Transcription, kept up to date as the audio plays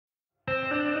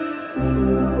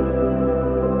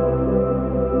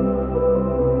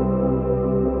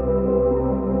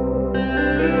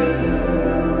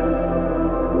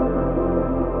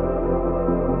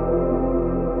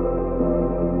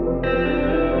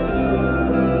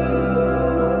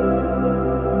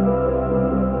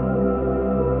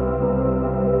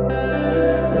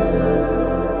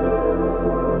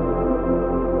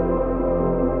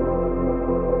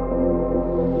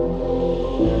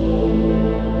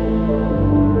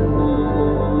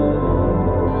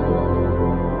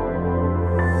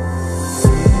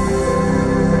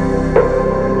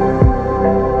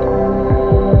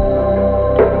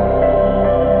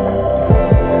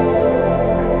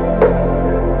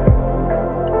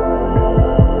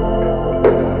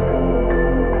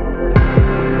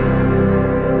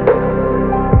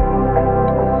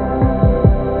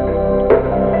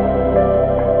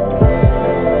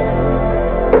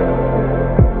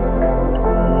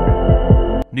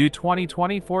New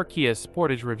 2024 Kia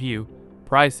Sportage review,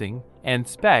 pricing, and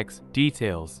specs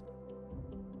details.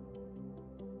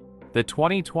 The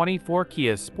 2024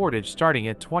 Kia Sportage starting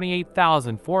at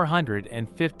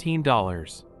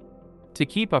 $28,415. To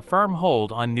keep a firm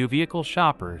hold on new vehicle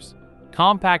shoppers,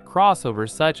 compact crossovers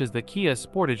such as the Kia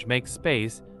Sportage make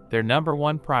space their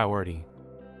 #1 priority.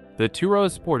 The two-row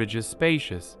Sportage is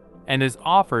spacious and is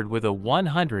offered with a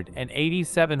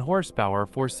 187 horsepower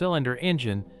four-cylinder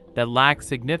engine that lacks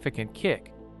significant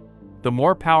kick. The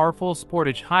more powerful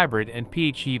Sportage Hybrid and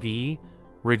PHEV,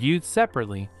 reviewed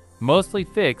separately, mostly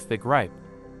fix the gripe.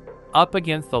 Up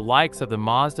against the likes of the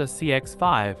Mazda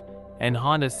CX-5 and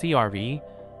Honda CR-V,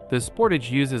 the Sportage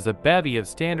uses a bevy of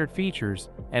standard features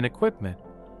and equipment,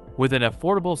 with an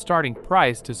affordable starting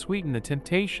price to sweeten the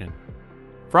temptation.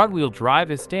 Front-wheel drive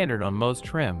is standard on most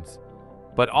trims,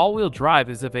 but all-wheel drive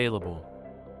is available.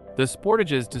 The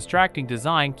Sportage's distracting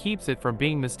design keeps it from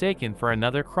being mistaken for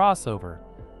another crossover,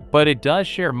 but it does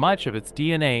share much of its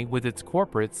DNA with its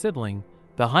corporate sibling,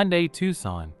 the Hyundai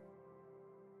Tucson.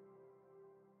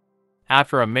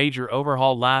 After a major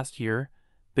overhaul last year,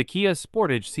 the Kia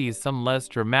Sportage sees some less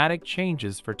dramatic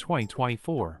changes for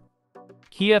 2024.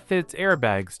 Kia fits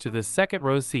airbags to the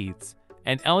second-row seats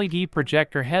and LED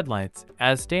projector headlights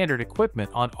as standard equipment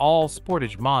on all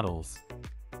Sportage models.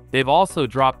 They've also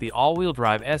dropped the all-wheel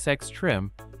drive SX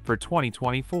trim for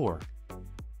 2024.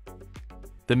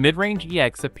 The mid-range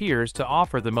EX appears to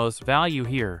offer the most value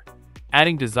here,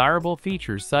 adding desirable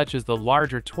features such as the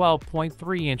larger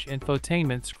 12.3-inch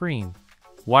infotainment screen,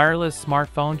 wireless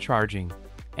smartphone charging,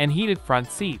 and heated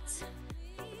front seats.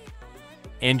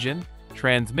 Engine,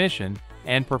 transmission,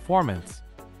 and performance.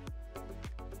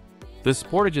 The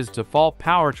Sportage's default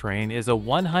powertrain is a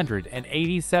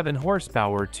 187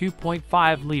 horsepower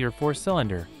 2.5-liter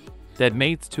four-cylinder that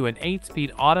mates to an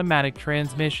 8-speed automatic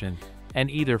transmission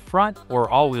and either front or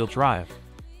all-wheel drive.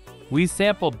 We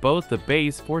sampled both the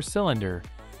base four-cylinder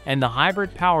and the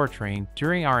hybrid powertrain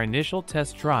during our initial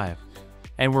test drive,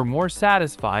 and were more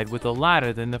satisfied with the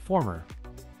latter than the former.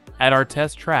 At our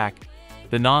test track,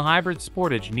 the non-hybrid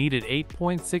Sportage needed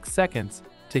 8.6 seconds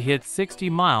to hit 60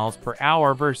 miles per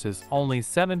hour versus only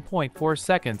 7.4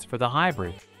 seconds for the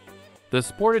hybrid. The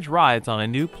Sportage rides on a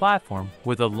new platform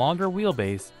with a longer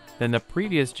wheelbase than the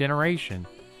previous generation,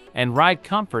 and ride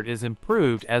comfort is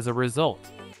improved as a result.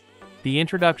 The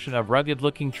introduction of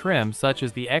rugged-looking trim such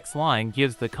as the X-Line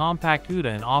gives the compact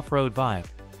Uda an off-road vibe,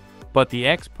 but the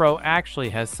X Pro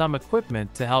actually has some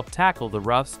equipment to help tackle the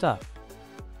rough stuff.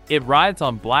 It rides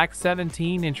on black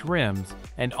 17-inch rims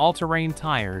and all-terrain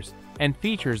tires, and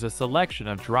features a selection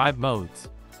of drive modes.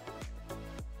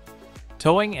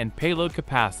 Towing and payload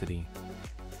capacity.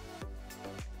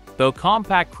 Though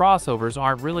compact crossovers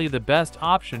aren't really the best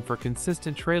option for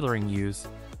consistent trailering use,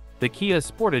 the Kia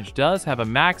Sportage does have a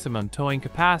maximum towing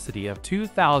capacity of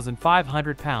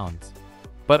 2,500 pounds,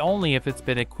 but only if it's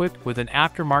been equipped with an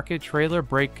aftermarket trailer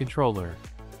brake controller.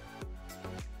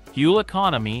 Fuel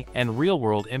economy and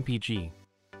real-world MPG.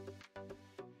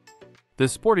 The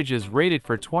Sportage is rated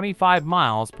for 25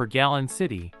 miles per gallon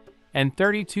city and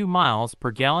 32 miles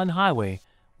per gallon highway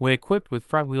when equipped with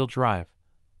front-wheel drive.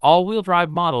 All-wheel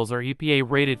drive models are EPA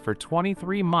rated for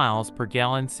 23 miles per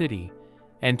gallon city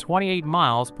and 28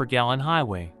 miles per gallon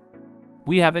highway.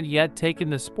 We haven't yet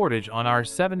taken the Sportage on our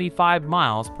 75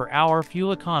 miles per hour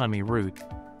fuel economy route,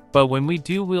 but when we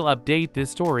do, we'll update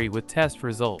this story with test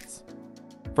results.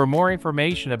 For more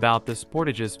information about the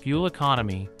Sportage's fuel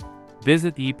economy,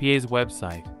 visit the EPA's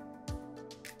website.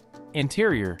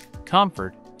 Interior,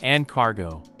 comfort, and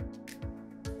cargo.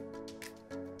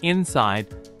 Inside,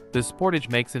 the Sportage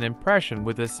makes an impression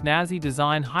with a snazzy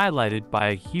design highlighted by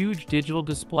a huge digital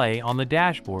display on the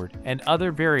dashboard and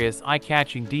other various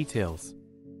eye-catching details.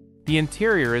 The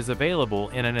interior is available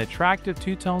in an attractive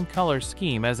two-tone color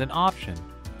scheme as an option,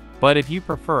 but if you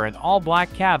prefer an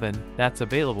all-black cabin, that's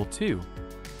available too.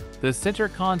 The center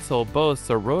console boasts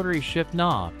a rotary shift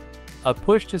knob, a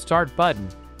push-to-start button,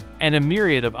 and a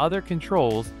myriad of other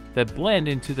controls that blend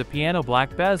into the piano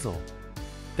black bezel.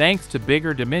 Thanks to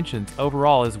bigger dimensions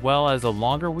overall as well as a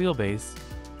longer wheelbase,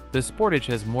 the Sportage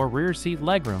has more rear seat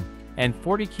legroom and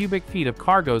 40 cubic feet of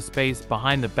cargo space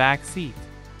behind the back seat.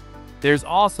 There's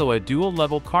also a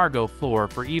dual-level cargo floor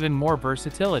for even more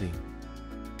versatility.